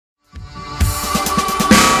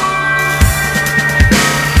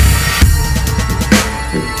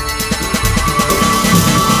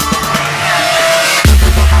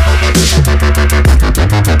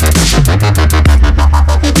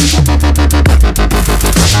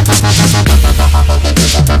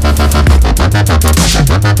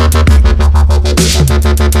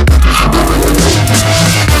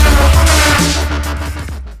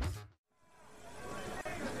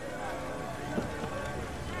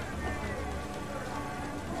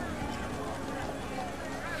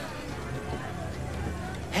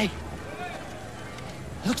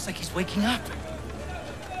Looks like he's waking up.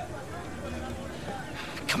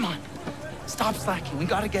 Come on. Stop slacking. We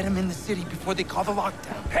gotta get him in the city before they call the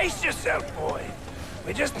lockdown. Pace yourself, boy.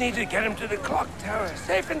 We just need to get him to the clock tower,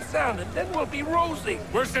 safe and sound, and then we'll be rosy.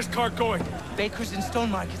 Where's this cart going? Baker's in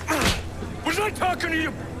Stone Market. Was I talking to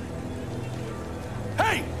you?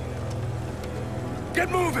 Hey! Get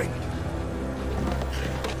moving!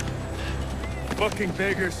 Fucking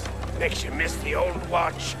beggars. Makes you miss the old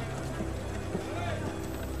watch.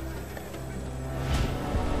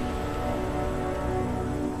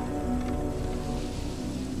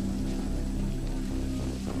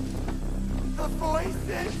 The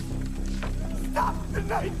voices! Stop the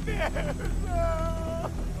nightmares!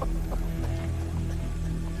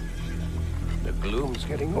 The gloom's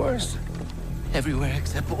getting worse. Everywhere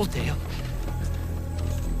except Oldale.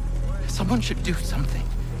 Someone should do something.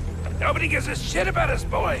 Nobody gives a shit about us,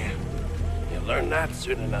 boy. You'll learn that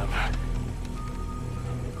soon enough.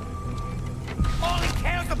 All he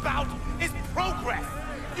cares about is progress!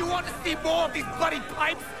 You want to see more of these bloody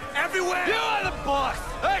pipes everywhere? You are the boss!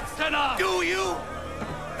 That's enough! Do you?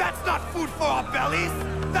 That's not food for our bellies!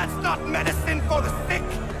 That's not medicine for the sick!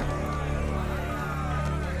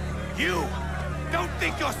 You don't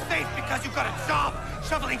think you're safe because you got a job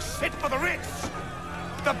shoveling shit for the rich!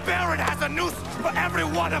 The Baron has a noose for every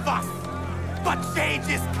one of us! But change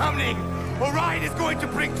is coming! Orion is going to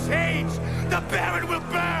bring change! The Baron will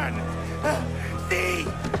burn! See?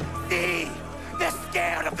 See? They're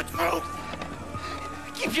scared of the truth!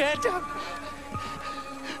 Keep your head down.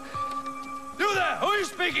 You there! Who are you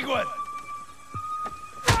speaking with?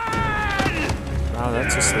 Wow,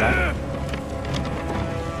 that's a slap.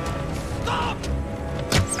 Stop!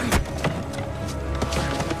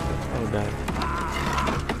 Oh, damn.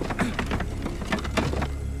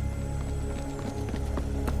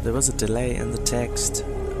 There was a delay in the text,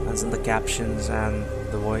 as in the captions and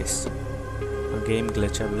the voice. A game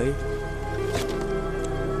glitch, I believe.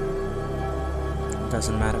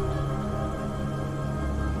 Doesn't matter.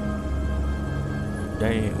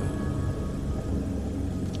 Damn.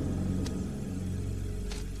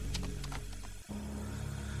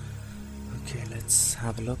 Okay, let's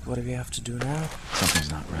have a look. What do we have to do now? Something's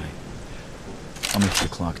not right. I'll meet you at the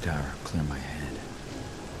clock tower, clear my head.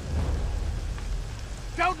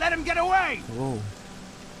 Don't let him get away! Whoa.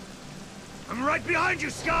 I'm right behind you,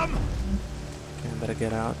 scum! Okay, I better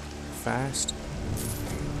get out fast.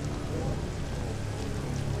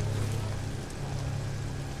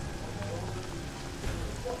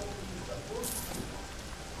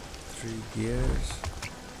 Three gears.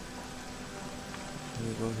 Can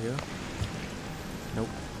we go here? Nope.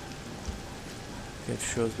 Okay, it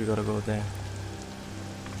shows we gotta go there.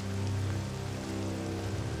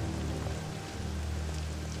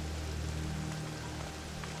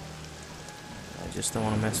 I just don't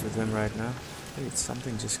want to mess with him right now. Wait,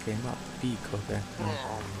 something just came up. Peak, okay.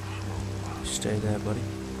 Stay there, buddy.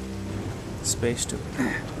 Space too.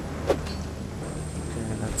 Okay,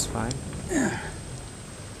 that's fine.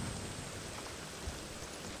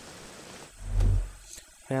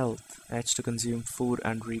 Health. Edge to consume food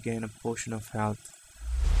and regain a portion of health.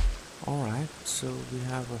 Alright, so we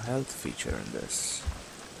have a health feature in this.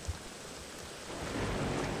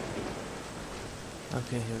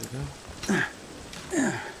 Okay, here we go.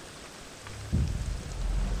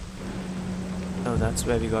 Oh, that's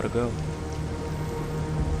where we gotta go.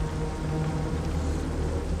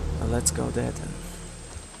 Well, let's go there then.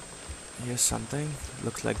 Here's something.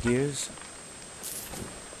 Looks like gears.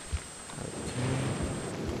 Okay.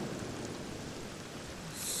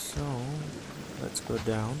 So, let's go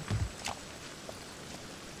down.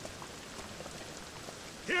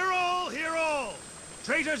 Hear all, hear all!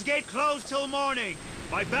 Traitor's Gate closed till morning,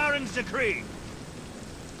 by Baron's decree.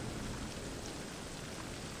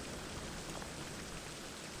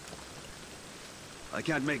 I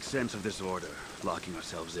can't make sense of this order, locking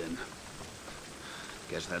ourselves in.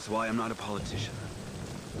 Guess that's why I'm not a politician.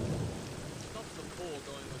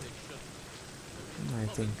 I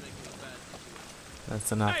think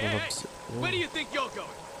that's enough of Where do you think you're going?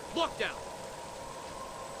 Look down!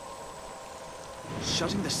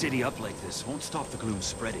 Shutting the city up like this won't stop the gloom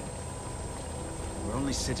spreading. We're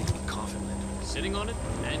only sitting on a coffin lid. Sitting on it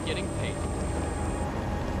and getting paid.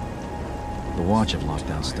 The watch have locked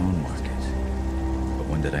down Stone Market. But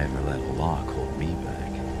when did I ever let a lock hold me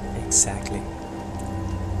back? Exactly.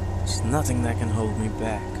 There's nothing that can hold me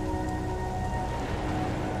back.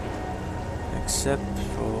 Except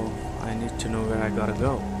for I need to know where I gotta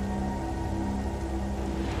go.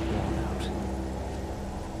 Worn out.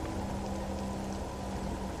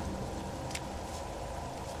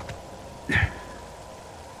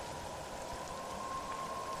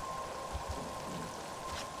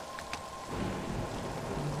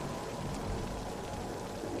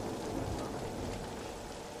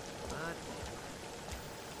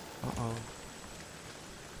 Uh-oh.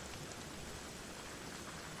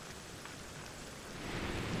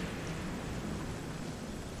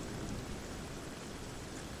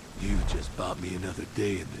 You just bought me another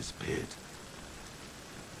day in this pit.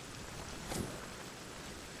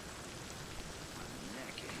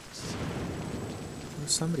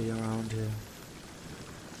 There's somebody around here.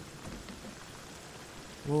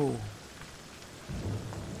 Whoa.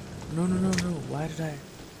 No, no, no, no. Why did I...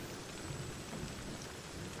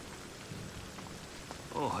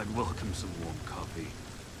 Oh, I'd welcome some warm coffee.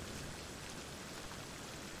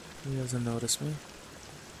 He doesn't notice me.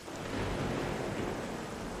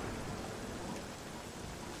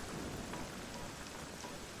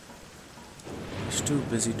 He's too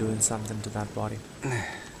busy doing something to that body.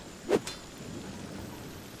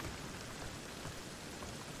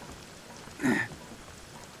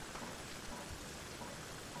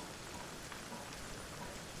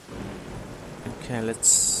 Okay,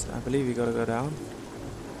 let's... I believe we gotta go down.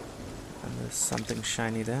 And there's something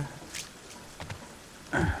shiny there.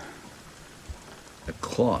 The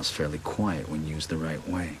claw's fairly quiet when used the right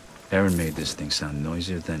way. Aaron made this thing sound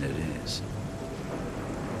noisier than it is.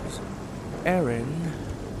 Erin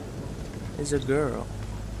is a girl.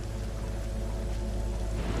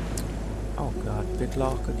 Oh god,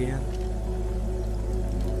 Bitlock again.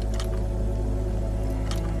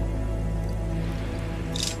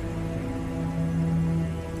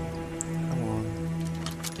 Come on.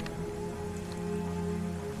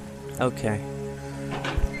 Okay.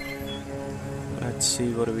 Let's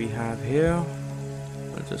see what do we have here.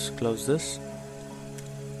 I'll just close this.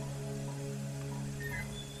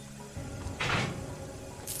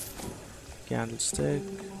 Candlestick.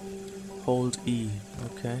 Hold E.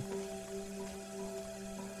 Okay.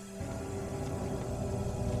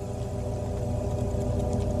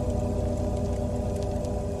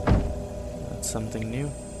 That's something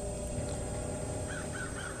new.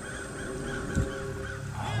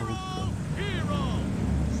 Hero!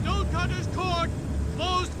 Stonecutter's Court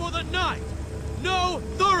closed for the night. No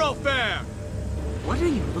thoroughfare. What are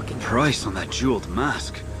you looking at? Price on that jeweled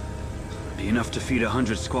mask. Be enough to feed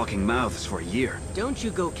 100 squawking mouths for a year. Don't you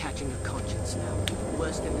go catching a conscience now.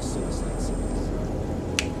 Worse than the suicide sickness.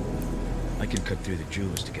 I could cut through the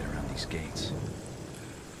jewelers to get around these gates.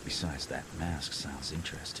 Besides, that mask sounds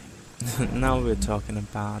interesting. Now we're talking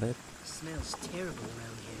about it. Smells terrible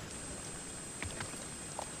around here.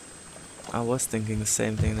 I was thinking the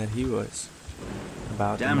same thing that he was.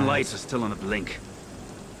 About the Damn mask. lights are still on a blink.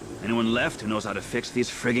 Anyone left who knows how to fix these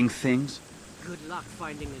frigging things? Good luck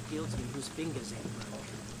finding a guilty whose fingers ain't broke.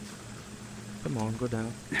 Come on, go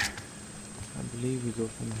down. I believe we go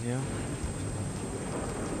from here.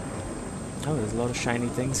 Oh, there's a lot of shiny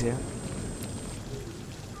things here.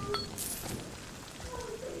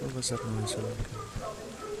 What was that noise?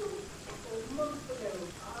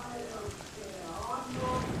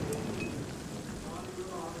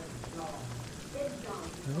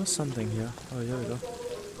 There was something here. Oh, here we go.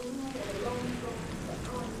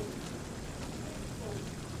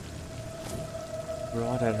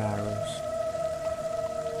 Broadhead arrows.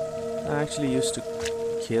 I actually used to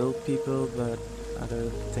kill people, but I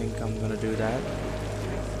don't think I'm gonna do that.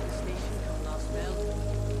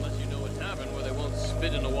 Unless you know a tavern where they won't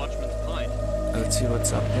spit in a watchman's pint. Let's see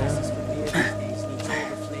what's up there.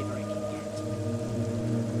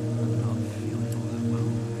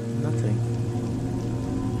 Nothing.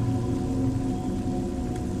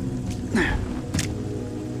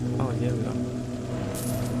 Oh, here we go.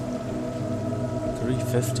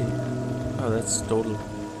 350. Oh, that's total.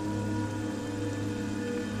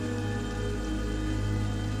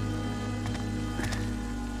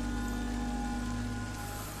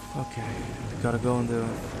 Okay, we gotta go in the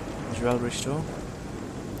jewelry store.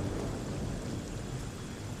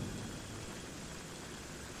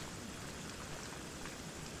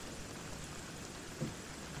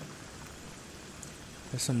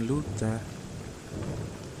 There's some loot there.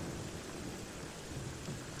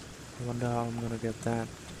 I wonder how I'm gonna get that,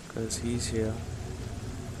 because he's here.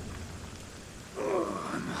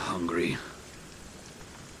 Oh, I'm hungry.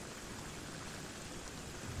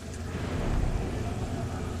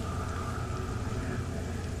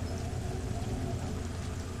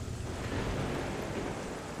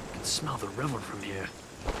 I can smell the river from here.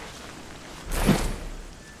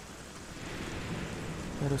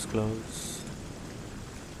 Let us close.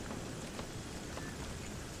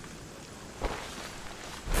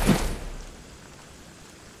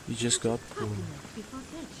 You just got pulled.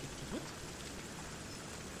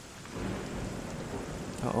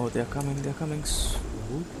 Uh-oh, they're coming.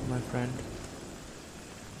 Swoop, my friend.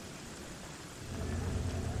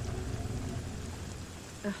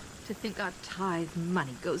 to think our tithe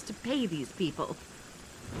money goes to pay these people.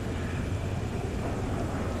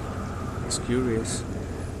 It's curious.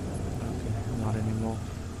 Okay, not anymore.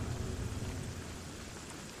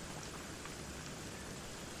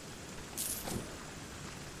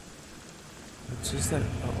 What's just that?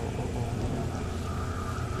 Oh.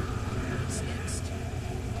 What's next?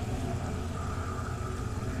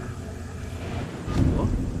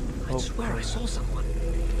 What? I swear I saw someone.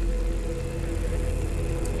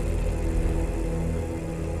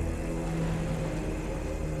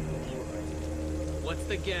 What's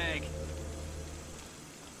the gag?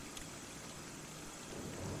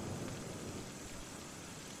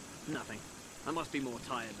 Nothing. I must be more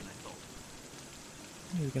tired than I thought.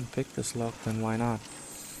 You can pick this lock, then why not?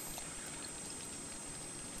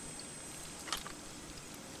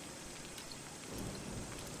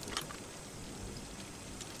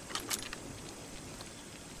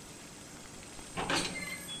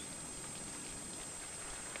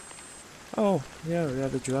 Oh, yeah, we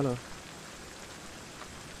have the jeweler.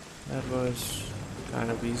 That was kind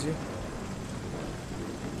of easy.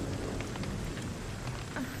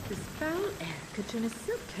 This foul air could turn a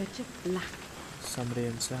silk kerchief black. Somebody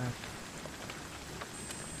inside.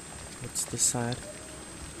 What's this side?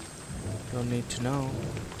 Don't need to know.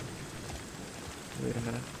 Wait a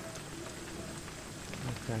minute.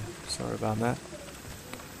 Okay, sorry about that.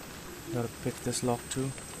 Gotta pick this lock too.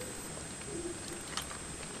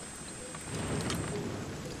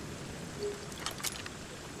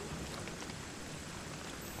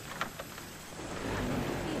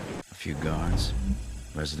 A few guards.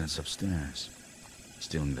 Residents upstairs.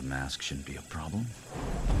 Stealing the mask shouldn't be a problem.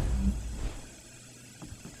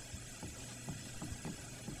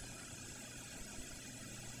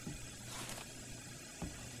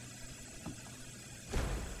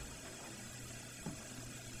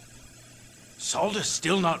 Solder's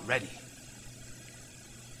still not ready.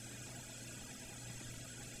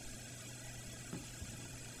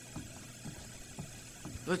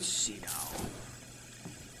 Let's see now.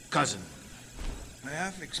 Cousin, I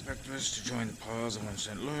half expect us to join the piles of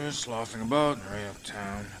St. Louis, laughing about and hurry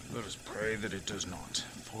uptown. Let us pray that it does not.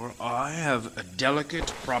 For I have a delicate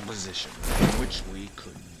proposition from which we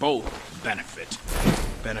could both benefit.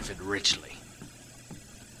 Benefit richly.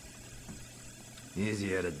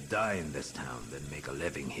 Easier to die in this town than make a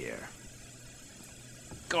living here.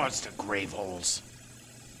 Gods to grave holes.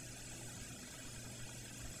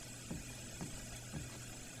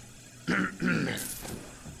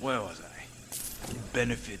 Where was I?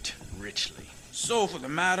 Benefit richly. So for the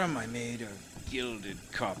madam, I made a gilded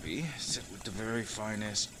copy, set with the very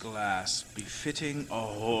finest glass, befitting a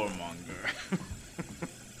whoremonger.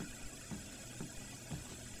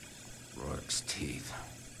 Rourke's teeth.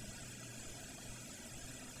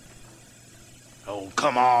 Oh,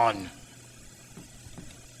 come on!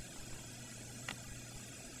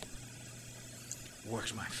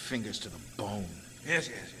 Works my fingers to the bone. Yes.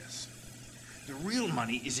 The real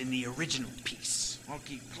money is in the original piece. I'll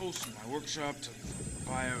keep close in my workshop till you find a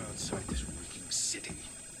buyer outside this reeking city.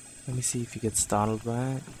 Let me see if you get startled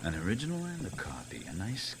by it. An original and a copy. A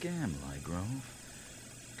nice scam, Lygrove.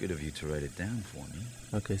 Good of you to write it down for me.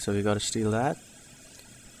 Okay, so we gotta steal that.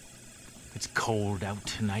 It's cold out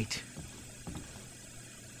tonight.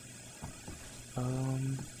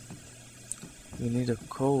 We need a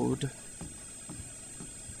code.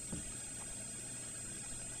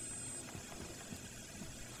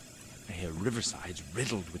 I hear Riverside's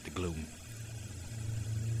riddled with the gloom.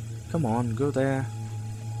 Come on, go there.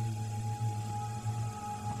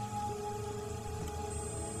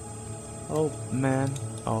 Oh man.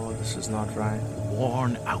 Oh, this is not right.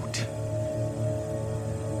 Worn out.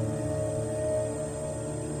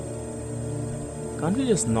 Can't we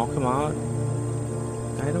just knock him out?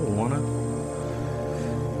 I don't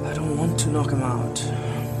want to knock him out.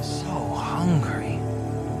 So hungry.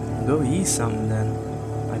 Go eat some then.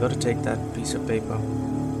 I gotta take that piece of paper.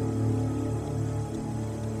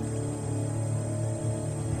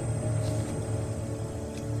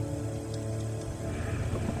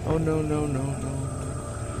 Oh no.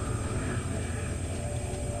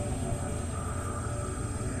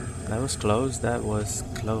 That was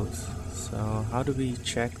close. So how do we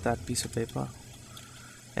check that piece of paper?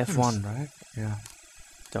 F1, right? Yeah.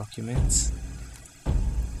 Documents.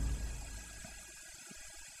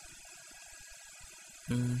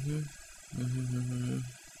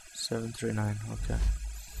 739, okay.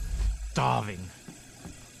 Starving.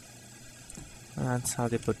 That's how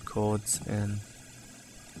they put codes in.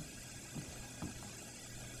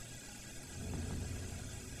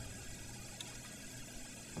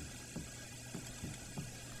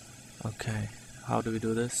 Okay, how do we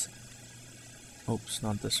do this? Oops,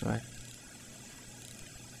 not this way.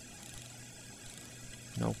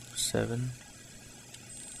 Nope, 7,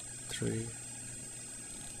 3. Smells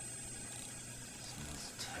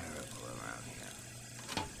terrible around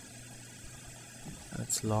here.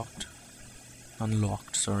 That's locked.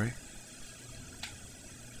 Unlocked, sorry.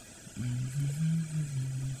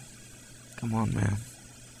 Come on, man.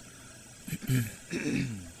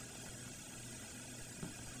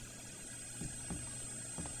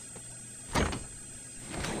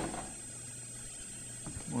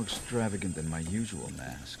 More extravagant than my usual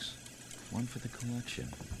masks. One for the collection.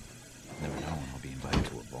 Never know when I'll be invited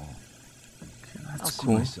to a ball. Okay, that's I'll see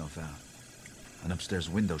cool. myself out. An upstairs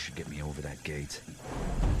window should get me over that gate.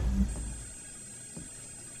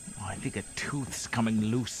 Oh, I think a tooth's coming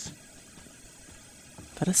loose.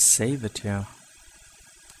 Better save it here.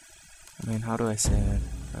 I mean, how do I save it?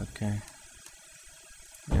 Okay.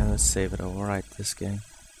 Yeah, let's save it. Overwrite this game.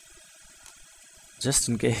 Just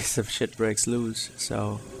in case if shit breaks loose,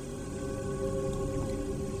 so.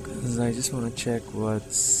 Because I just want to check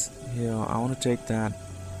what's here. I want to take that.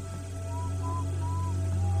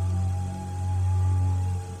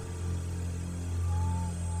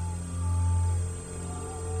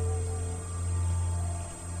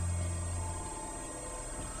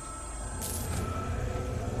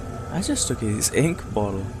 I just took his ink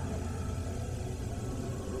bottle.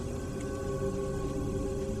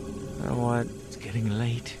 You know what? It's getting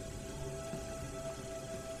late.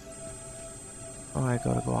 Oh, I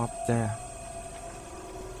gotta go up there.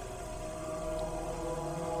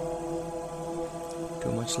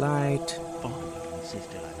 Too much light. Fine, you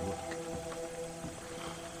insisted I look.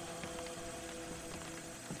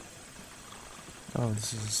 Oh,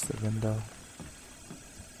 this is the window.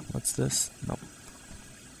 What's this? Nope.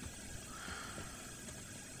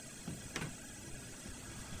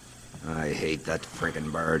 I hate that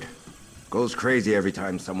friggin' bird. Goes crazy every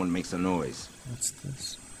time someone makes a noise. What's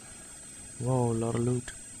this? Whoa, a lot of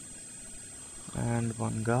loot. And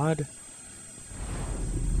one guard.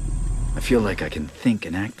 I feel like I can think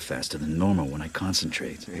and act faster than normal when I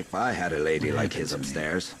concentrate. If I had a lady What like happened his to me?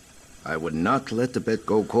 upstairs, I would not let the bed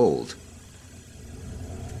go cold.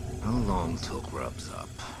 How long till grub's up?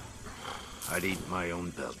 I'd eat my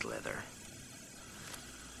own belt leather.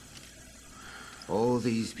 All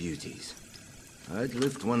these beauties. I'd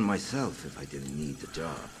lift one myself if I didn't need the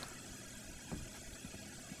job.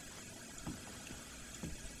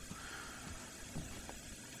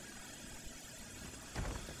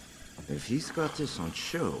 If he's got this on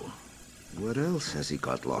show, what else has he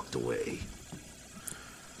got locked away?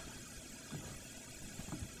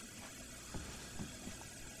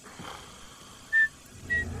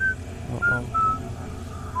 Uh-oh.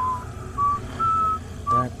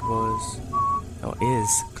 That was... oh,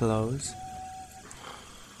 is closed.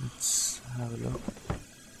 Let's have a look.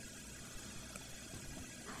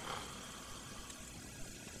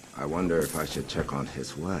 I wonder if I should check on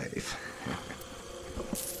his wife.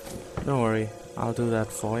 Don't worry, I'll do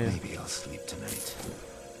that for you. Maybe I'll sleep tonight.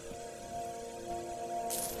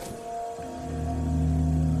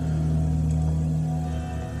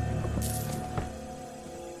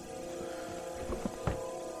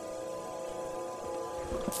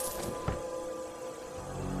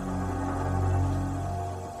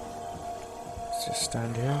 Let's just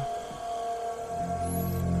stand here.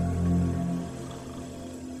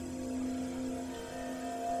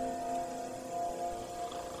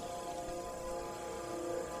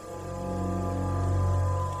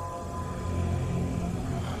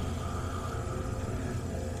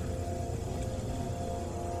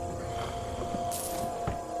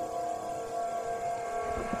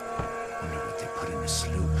 Wonder what they put in the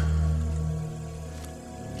sloop.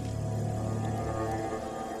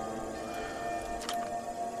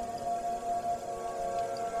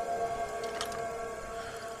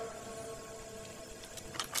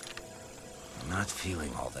 I'm not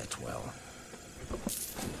feeling all that well.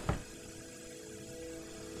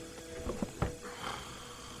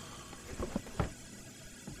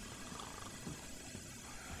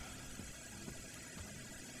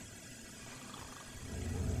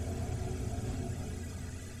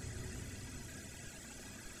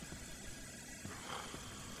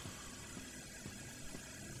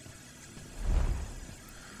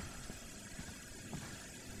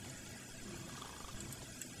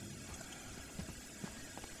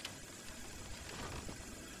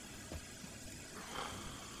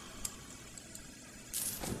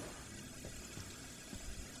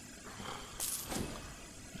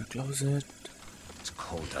 Close it. It's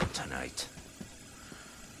cold out tonight.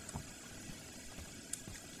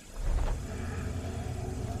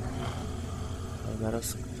 Oh, that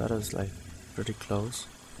is like pretty close.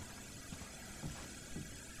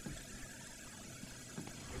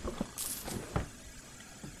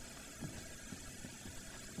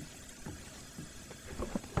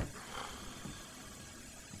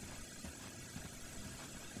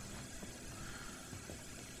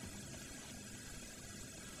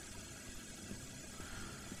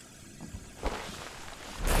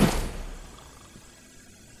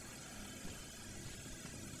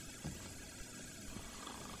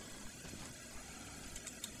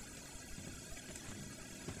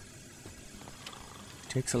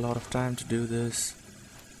 Takes a lot of time to do this.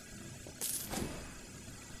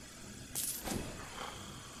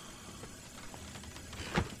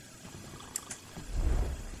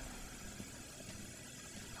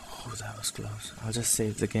 Oh, that was close. I'll just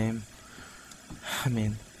save the game. I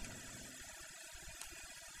mean,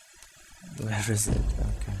 where is it?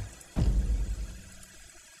 Okay.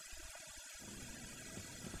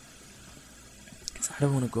 Because I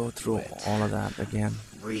don't want to go through all of that again.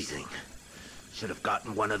 Freezing. Should have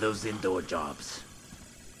gotten one of those indoor jobs.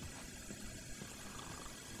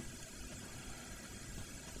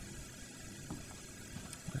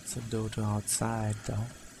 That's a door to outside, though.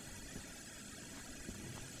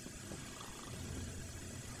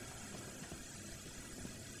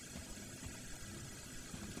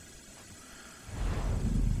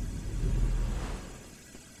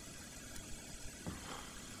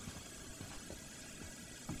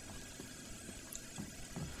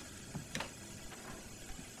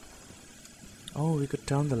 Oh, we could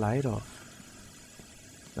turn the light off.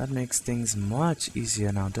 That makes things much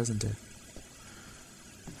easier now, doesn't it?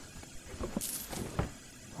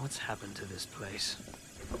 What's happened to this place?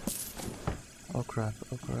 Oh crap,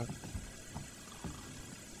 oh crap.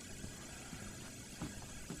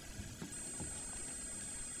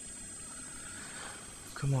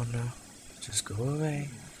 Come on now, just go away.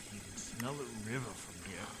 You can smell the river from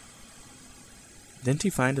here. Didn't he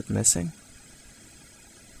find it missing?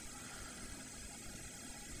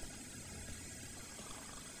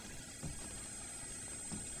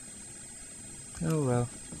 Oh well.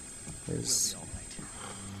 There's... We'll be all right.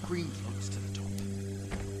 Green close to the top.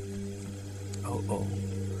 Oh, oh.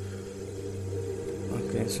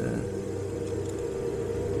 Okay, so...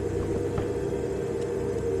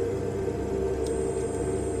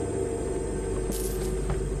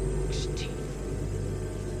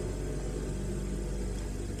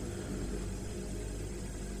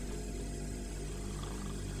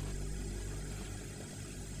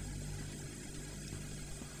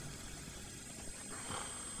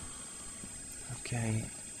 Okay.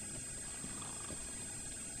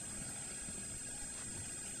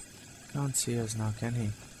 Can't see us now, can he?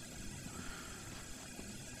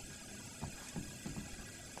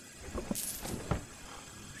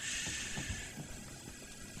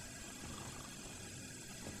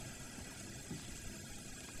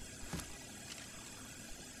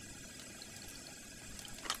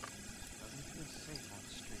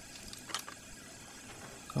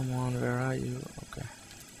 Come on, where are you? Okay.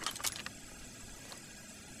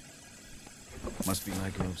 Must be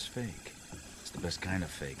like Grove's fake. It's the best kind of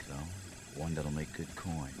fake, though. One that'll make good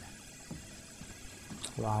coin.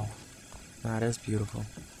 Wow. That is beautiful.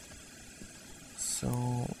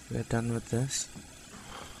 So, we're done with this.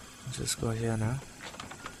 Let's just go here now.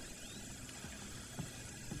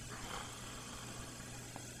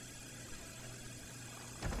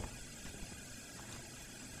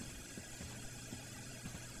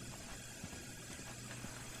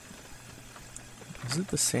 Is it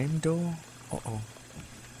the same door? Uh-oh.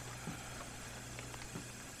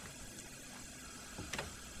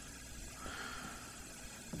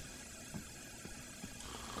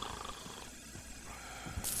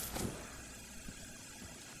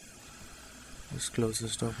 Just close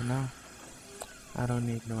this door for now. I don't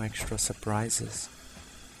need no extra surprises.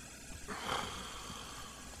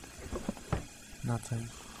 Nothing.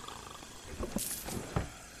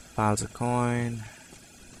 Piles of coin.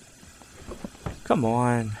 Come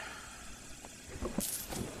on.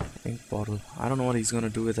 Ink bottle. I don't know what he's gonna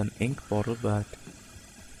do with an ink bottle, but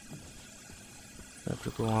I have to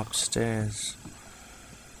go upstairs.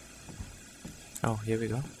 Oh, here we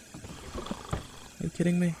go. Are you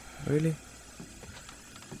kidding me? Really?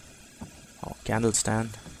 Oh, candle stand.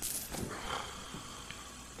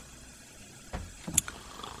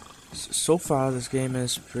 So far, this game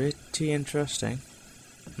is pretty interesting.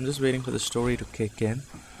 I'm just waiting for the story to kick in.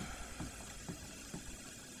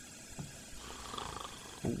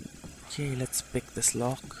 Okay, let's pick this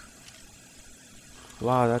lock.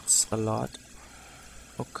 Wow, that's a lot.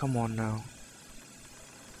 Oh, come on now.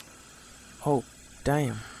 Oh,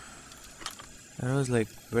 damn. That was like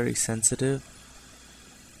very sensitive.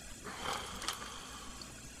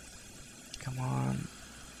 Come on.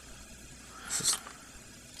 This is,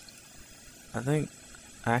 I think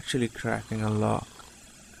actually cracking a lock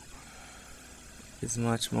is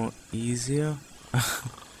much more easier.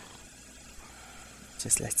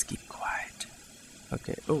 Just let's keep quiet.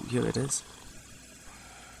 Okay, oh, here it is.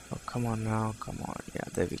 Oh, come on now, come on. Yeah,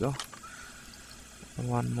 there we go.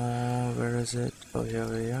 One more, where is it? Oh, here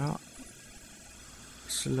we are.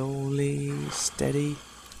 Slowly, steady.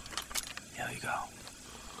 Here we go.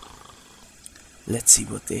 Let's see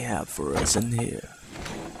what they have for us in here.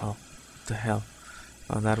 Oh, the hell.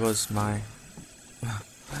 Oh, that was my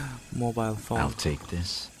mobile phone. I'll take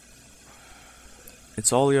this.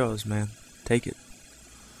 It's all yours, man. Take it.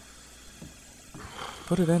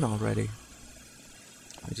 Put it in already.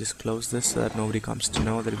 I just close this so that nobody comes to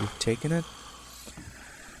know that we've taken it.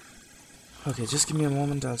 Okay, just give me a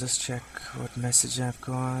moment. I'll just check what message I've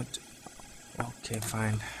got. Okay,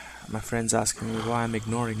 fine. My friend's asking me why I'm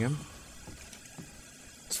ignoring him.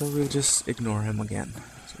 So we'll just ignore him again.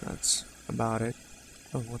 So that's about it.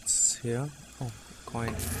 Oh, what's here? Oh,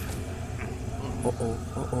 coin.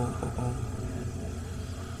 Uh-oh.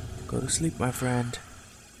 Go to sleep, my friend.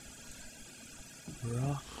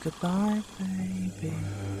 Rock goodbye, baby.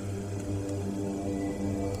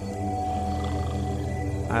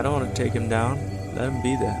 I don't want to take him down. Let him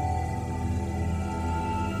be there.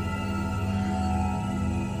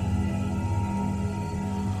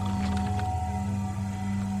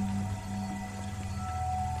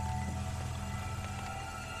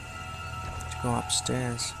 Go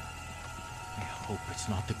upstairs. I hope it's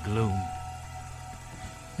not the gloom.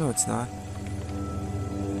 No, it's not.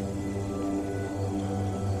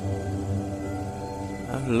 I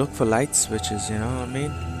have to look for light switches, you know what I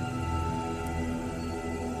mean?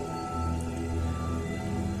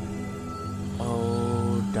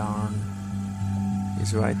 Oh, darn.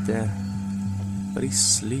 He's right there. But he's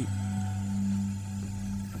asleep.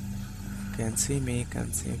 Can't see me,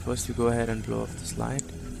 can't see me. First you go ahead and blow off this light.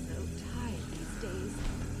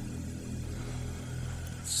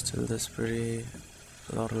 Still there's pretty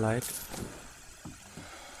a lot of light.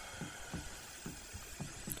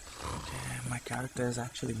 Okay, my character is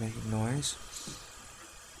actually making noise.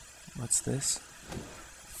 What's this?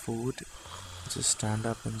 Food. Just stand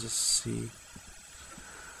up and just see.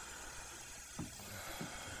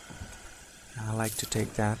 I like to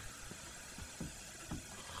take that.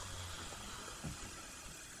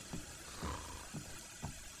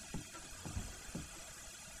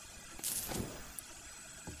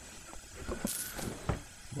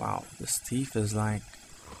 Wow, this thief is like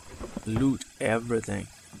loot everything.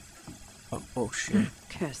 Oh shit.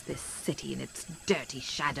 Curse this city and its dirty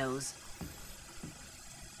shadows.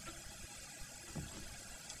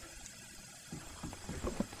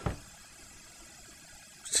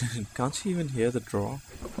 Can't she even hear the draw?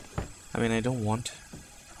 I mean, I don't want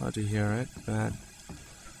her to hear it, but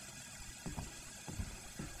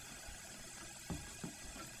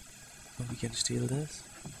oh, we can steal this.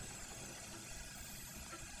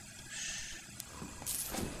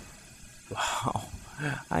 Wow,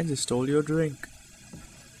 I just stole your drink.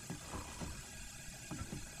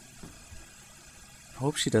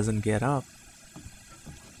 Hope she doesn't get up.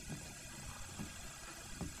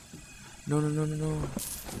 No.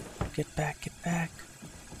 Get back.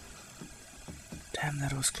 Damn,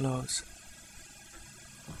 that was close.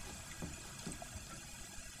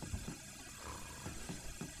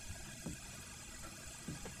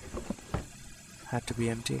 Had to be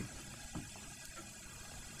empty.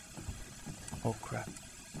 Oh crap.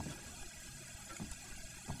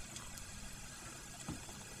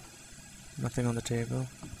 Nothing on the table.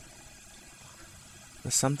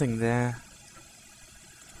 There's something there.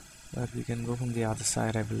 But we can go from the other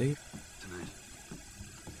side, I believe. Tonight.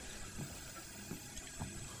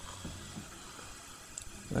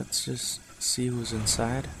 Let's just see who's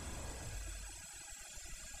inside.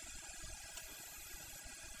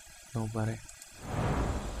 Nobody.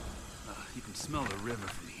 You can smell the river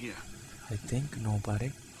from here. I think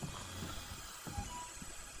nobody.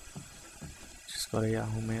 Just got a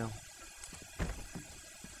Yahoo Mail.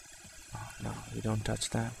 Oh no, we don't touch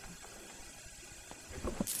that.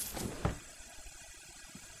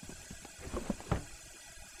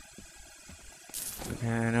 Okay,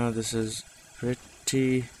 I know this is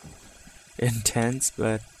pretty intense,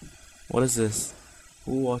 but what is this?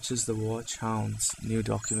 Who watches the watch hounds? New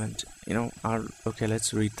document. You know, okay,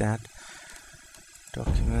 let's read that.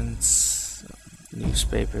 Documents,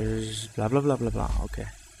 newspapers, blah blah blah blah blah. Okay,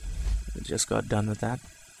 we just got done with that.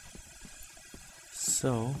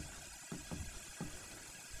 So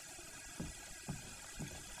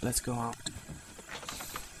let's go out.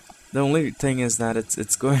 The only thing is that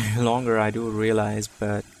it's going longer, I do realize,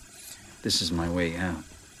 but... This is my way out.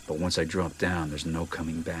 But once I drop down, there's no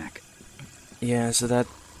coming back. Yeah, so that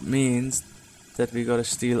means that we gotta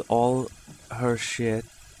steal all her shit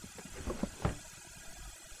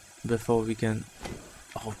before we can...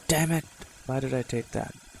 Oh, damn it! Why did I take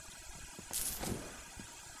that?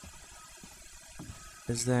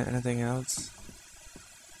 Is there anything else?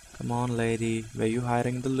 Come on, lady. Where you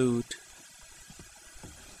hiding the loot?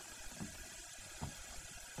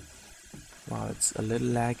 Wow, it's a little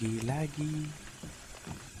laggy.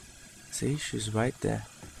 See, she's right there.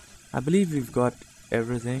 I believe we've got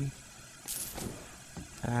everything.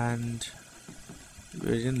 And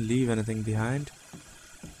we didn't leave anything behind.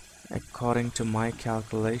 According to my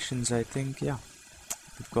calculations, I think, yeah.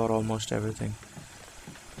 We've got almost everything.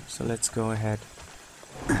 So let's go ahead.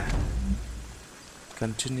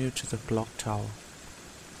 Continue to the clock tower.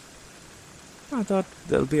 I thought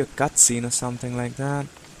there'll be a cutscene or something like that,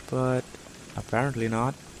 but apparently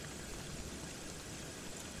not.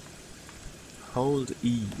 Hold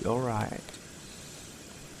E, alright.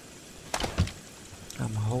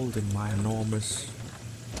 I'm holding my enormous,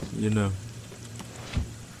 you know.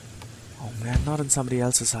 Oh man, not in somebody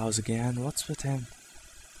else's house again. What's with him?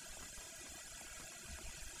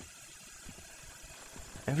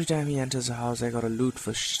 Every time he enters a house, I gotta loot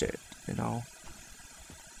for shit, you know.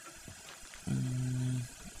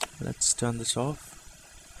 Let's turn this off.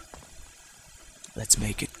 Let's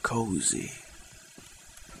make it cozy.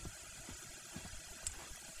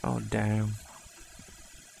 Oh, damn.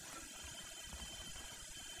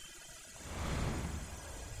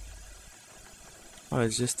 Oh,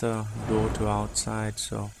 it's just a door to outside,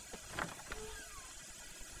 so...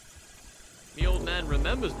 The old man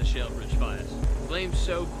remembers the Shellbridge fires. Flames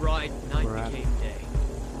so bright, night became day.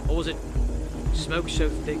 Or was it smoke so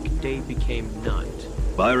thick, day became night?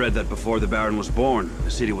 Well, I read that before the Baron was born,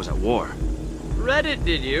 the city was at war. Read it,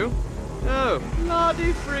 did you? Oh,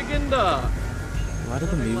 bloody friggin' da. Why did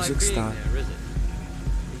the music like start? There, is it?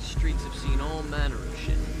 These streets have seen all manner of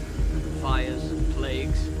shit. Fires and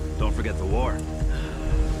plagues. Don't forget the war. It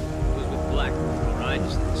was with black, alright?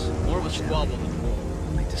 More of a squabble than war.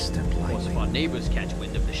 Only to step lightly. Of course, if our neighbors catch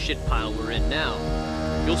wind of the shit pile we're in now,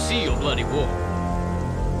 you'll see your bloody war.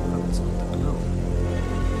 Oh, it's not the glow.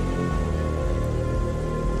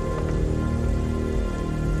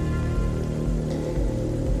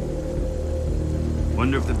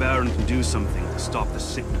 Wonder if the Baron can do something to stop the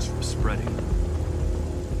sickness from spreading.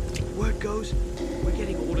 Word goes, we're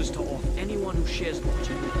getting orders to off anyone who shares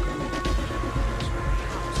watching with the gloom.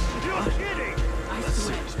 You're kidding! I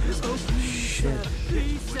swear. Oh, Shit.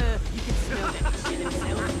 please, sir. You can smell that shit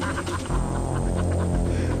himself.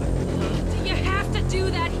 Do you have to do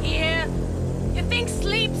that here? You think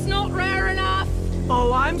sleep's not rare enough?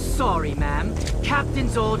 Oh, I'm sorry, ma'am.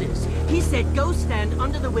 Captain's orders. He said go stand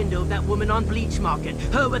under the window of that woman on Bleach Market.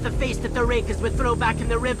 Her with a face that the rakers would throw back in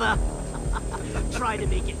the river. Try to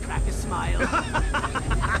make it crack a smile.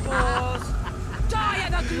 Boss, die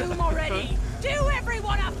of the gloom already! Do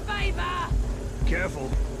everyone a favor!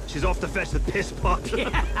 Careful, she's off to fetch the piss pot.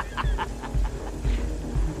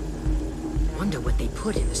 Wonder what they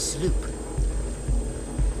put in the sloop.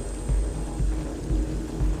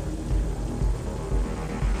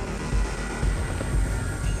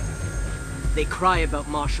 They cry about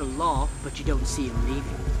martial law, but you don't see them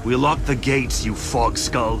leaving. We locked the gates, you fog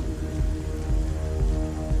skull.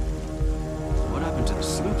 What happened to the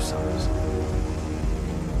sloop size?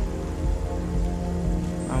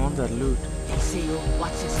 I want that loot. They say, oh,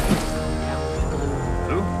 what's his face going down with the gloom?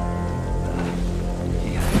 Who?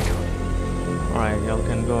 He had to go. Alright, y'all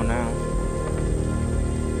can go now.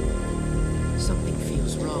 Something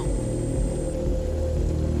feels wrong.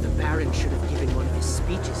 The Baron should have given one of his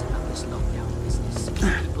speeches about this lockdown business.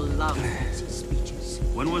 People love his speeches.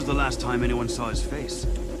 When was the last time anyone saw his face?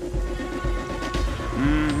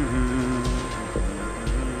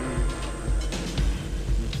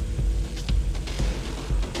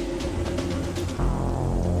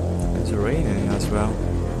 It's raining as well.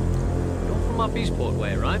 You're from up Eastport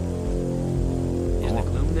way, right? Is the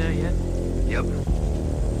gloom there yet? Yep.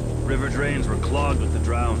 River drains were clogged with the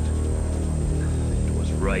drowned. It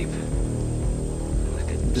was ripe. Like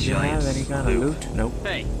a Did you giant have any kind of sloop. loot? Nope.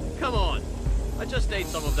 Hey, come on. I just ate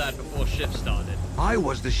some of that before shift started. I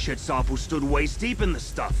was the shitsop who stood waist deep in the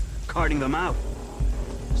stuff, carting them out.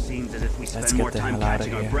 Seems as if we Let's spend more get the time hell outta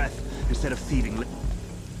catching our here. breath instead of thieving.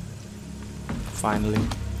 Finally.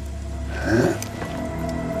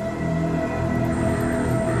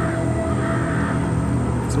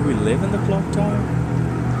 So we live in the clock tower?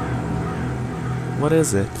 What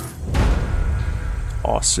is it?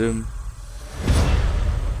 Awesome.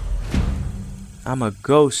 I'm a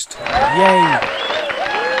ghost. Yay!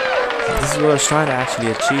 This is what I was trying to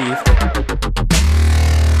actually achieve.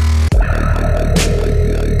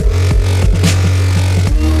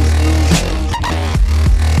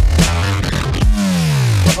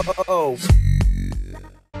 Oh.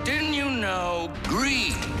 Didn't you know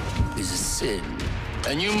greed is a sin,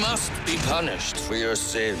 and you must be punished for your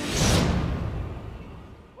sins?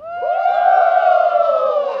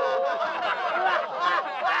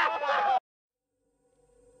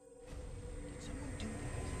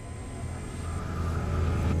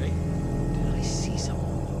 Did I see someone?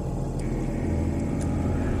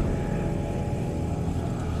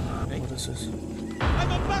 What is this?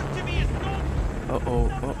 I'm about to be assaulted! Uh-oh,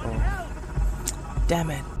 uh-oh. Damn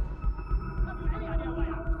it.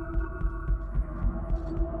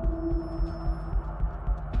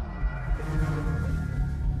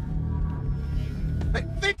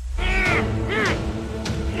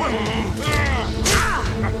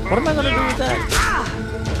 What am I gonna do with that?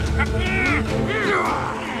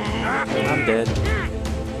 I'm dead.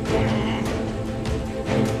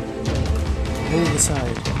 Move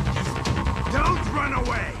aside. Don't run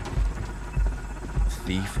away!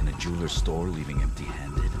 Thief in a jeweler's store leaving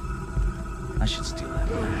empty-handed. I should steal that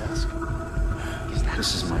mask.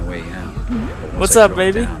 This is my way out. What's up,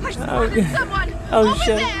 baby? Oh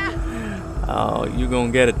shit. Oh, you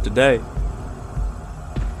gonna get it today.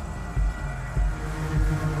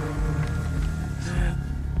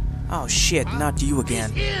 Oh shit, not you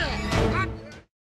again.